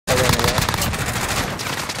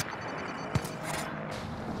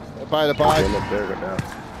By the bike. Up there, go down.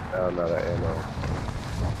 Down, out of ammo.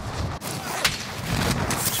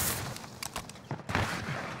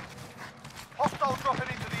 Hostile dropping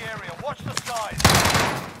into the area. Watch the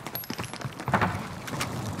skies.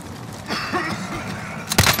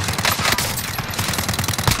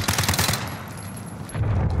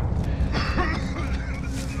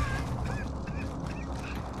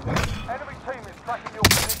 Enemy team is tracking your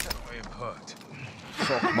position. I am hurt.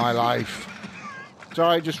 Fuck my life.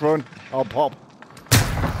 Sorry, just run. I'll pop.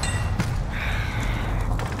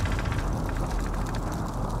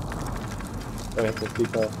 I have to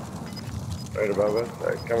keep up. Right above us.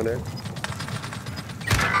 Right, coming in.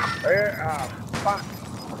 Right, fuck.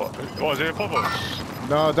 What is it above us?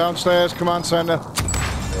 No, downstairs, command center.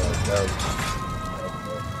 Down.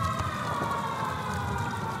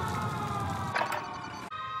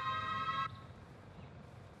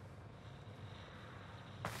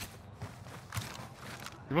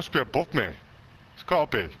 He must be above me. It's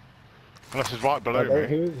gotta be. Unless he's right below me.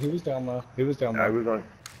 He was down low. He was down I low. was on.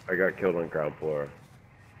 I got killed on ground floor.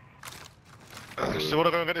 So what are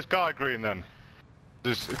we gonna get this guy green then?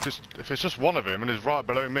 If it's just one of him and he's right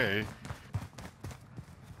below me.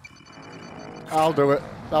 I'll do it.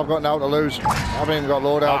 I've got now to lose. I haven't even got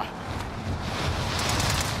loadout.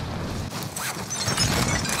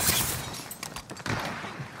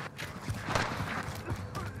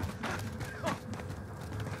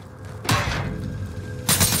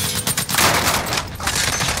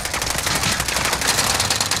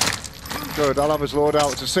 Good, I'll have his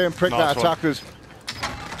loadout. It's the same prick that attacked us.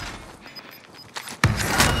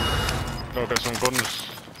 Go get some guns.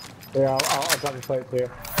 Yeah, I'll drop your plate clear.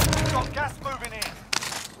 Got gas moving in.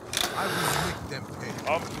 I will make them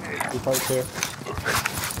pay. Your plate clear.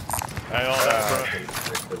 Hey, all there,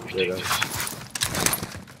 bro.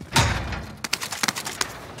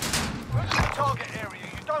 Target area.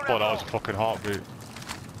 You don't Oh, that have was a fucking heartbeat.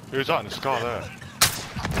 Who's that in the sky there?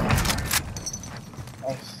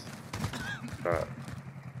 Nice.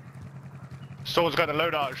 Someone's got a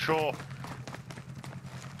loadout shore.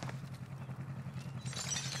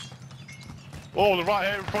 Oh, they're right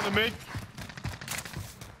here in front of me.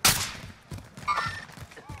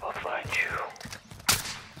 I'll find you.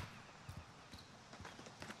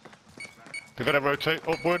 They're gonna rotate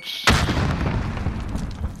upwards.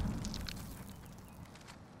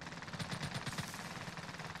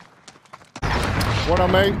 One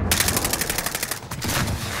on me.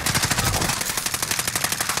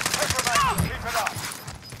 Keep it up.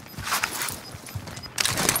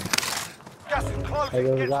 Gas is closing. Hey,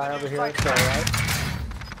 there's a Get to guy the over new here. safe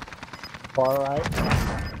Far zone. right. Far right.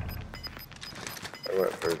 I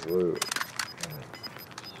went for his loot.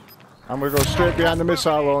 And we go straight behind the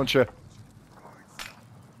missile launcher.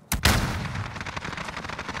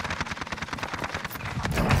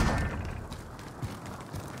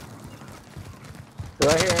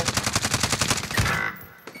 Right here.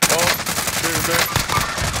 Oh, shooting me.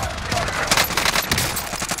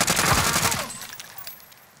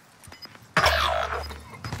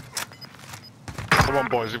 Come on,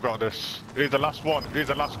 boys, you've got this. He's the last one. He's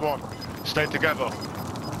the last one. Stay together.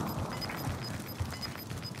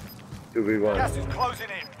 2v1. Gas is closing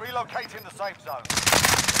in. Relocating the safe zone.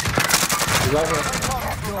 He's right here.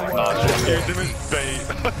 Nice. Use him as bait.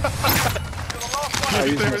 I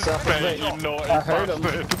Use used him as myself as bait, bait. you naughty I heard him.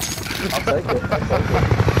 bastard. I'll take it. I'll take it.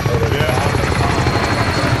 Yeah.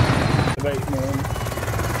 Wait, man.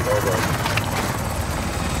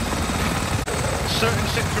 Certain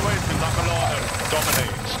situations like a lot of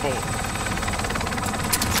dominating sport.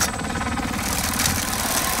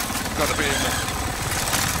 Gotta be in there.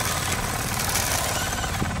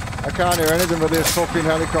 I can't hear anything but this fucking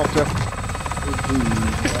helicopter.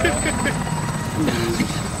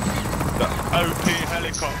 The OP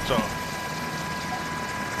helicopter.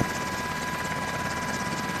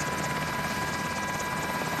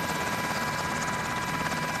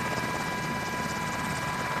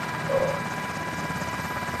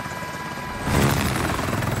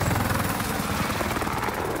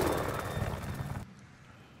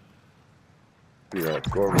 Yeah,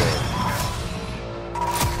 scoreboard.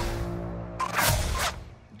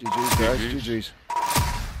 GG's guys, GG's.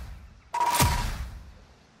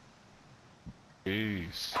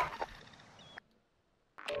 Jeez.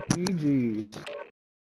 GG.